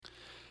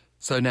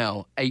So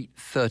now,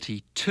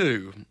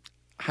 8:32.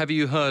 Have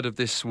you heard of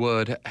this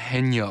word,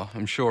 Hanyeo?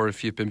 I'm sure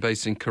if you've been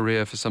based in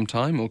Korea for some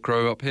time or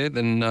grow up here,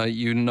 then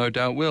you no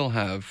doubt will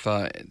have.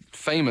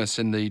 Famous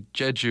in the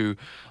Jeju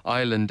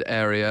Island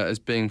area as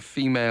being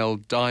female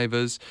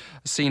divers,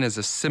 seen as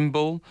a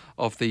symbol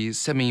of the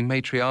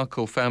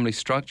semi-matriarchal family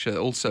structure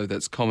also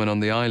that's common on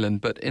the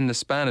island. But in the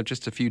span of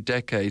just a few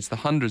decades, the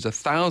hundreds of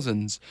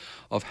thousands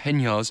of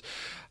Hanyeos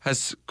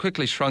has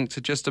quickly shrunk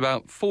to just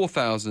about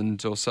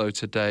 4,000 or so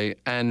today,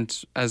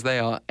 and as they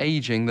are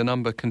aging, the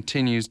number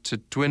continues to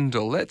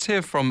dwindle. Let's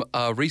hear from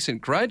a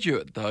recent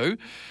graduate, though,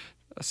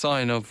 a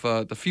sign of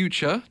the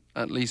future,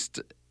 at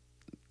least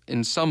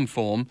in some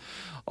form,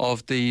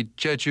 of the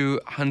Jeju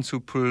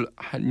Hansupul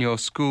Hanyeo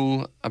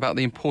School about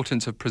the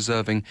importance of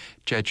preserving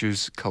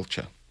Jeju's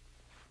culture.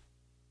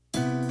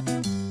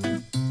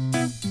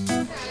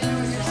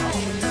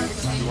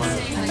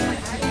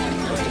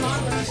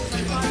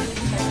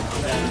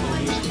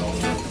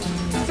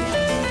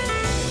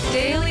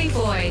 Daily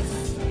Voice.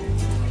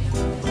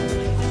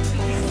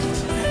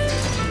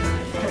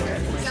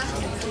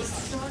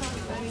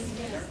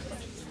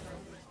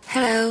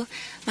 Hello,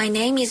 my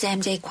name is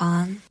MJ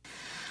Kwan.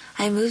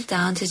 I moved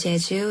down to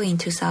Jeju in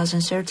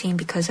 2013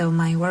 because of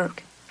my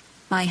work.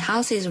 My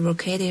house is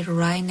located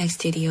right next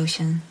to the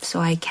ocean, so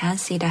I can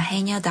see the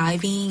Hanyeo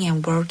diving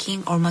and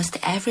working almost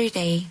every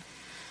day.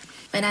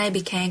 When I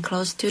became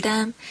close to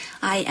them,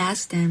 I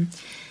asked them,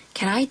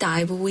 "Can I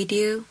dive with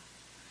you?"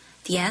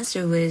 The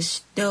answer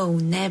was no,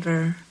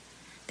 never.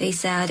 They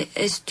said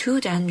it's too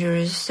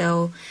dangerous,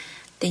 so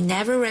they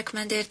never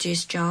recommended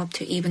this job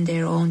to even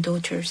their own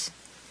daughters.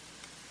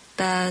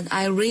 But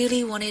I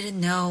really wanted to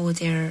know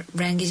their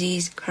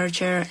languages,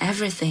 culture,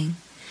 everything.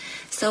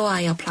 So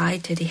I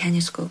applied to the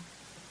Hanyeo School.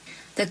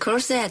 The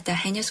course at the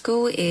Hanyeo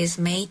School is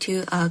May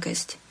to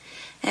August,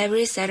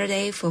 every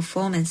Saturday for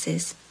 4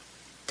 months.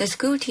 The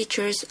school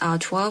teachers are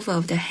 12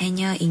 of the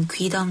Hanyeo in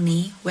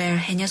Gwi-dong-ni, where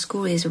Hanyeo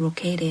School is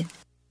located.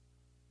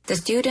 The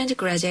students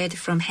graduate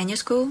from Hanyeo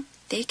School,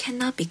 they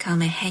cannot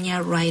become a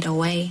Hanyeo right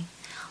away.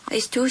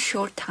 It's too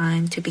short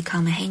time to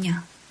become a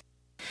Hanyeo.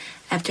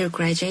 After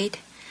graduate,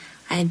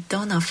 I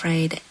don't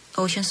afraid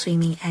ocean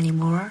swimming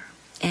anymore,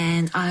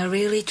 and I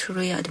really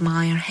truly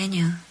admire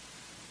Hanyeo.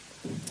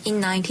 In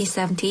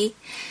 1970,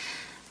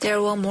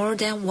 there were more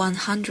than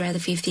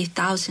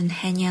 150,000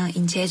 Hanyeo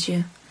in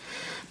Jeju,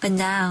 but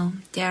now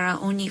there are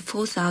only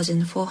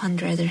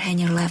 4,400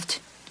 Hanyeo left.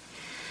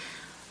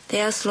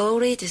 They are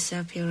slowly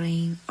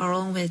disappearing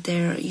along with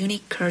their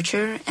unique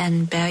culture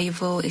and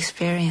valuable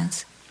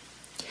experience.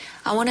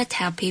 I want to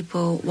tell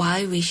people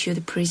why we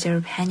should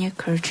preserve Hanyeo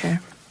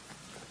culture.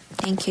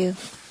 Thank you.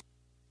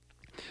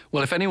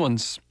 Well, if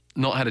anyone's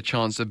not had a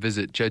chance to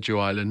visit Jeju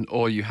Island,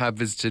 or you have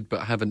visited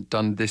but haven't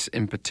done this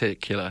in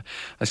particular,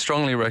 I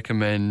strongly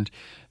recommend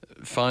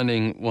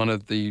finding one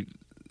of the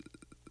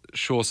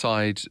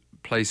shoreside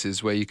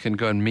places where you can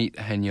go and meet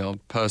Hanyeo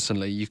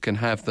personally. You can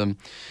have them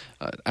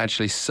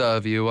actually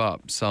serve you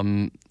up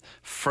some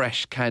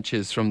fresh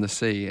catches from the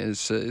sea.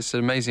 It's an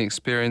amazing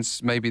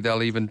experience. Maybe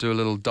they'll even do a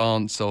little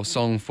dance or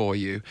song for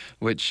you,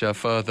 which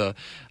further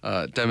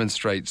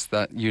demonstrates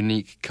that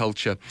unique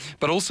culture.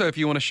 But also, if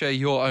you want to share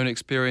your own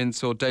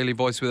experience or daily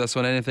voice with us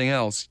on anything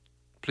else,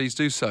 please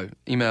do so.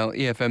 Email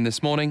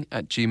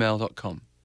efmthismorning@gmail.com.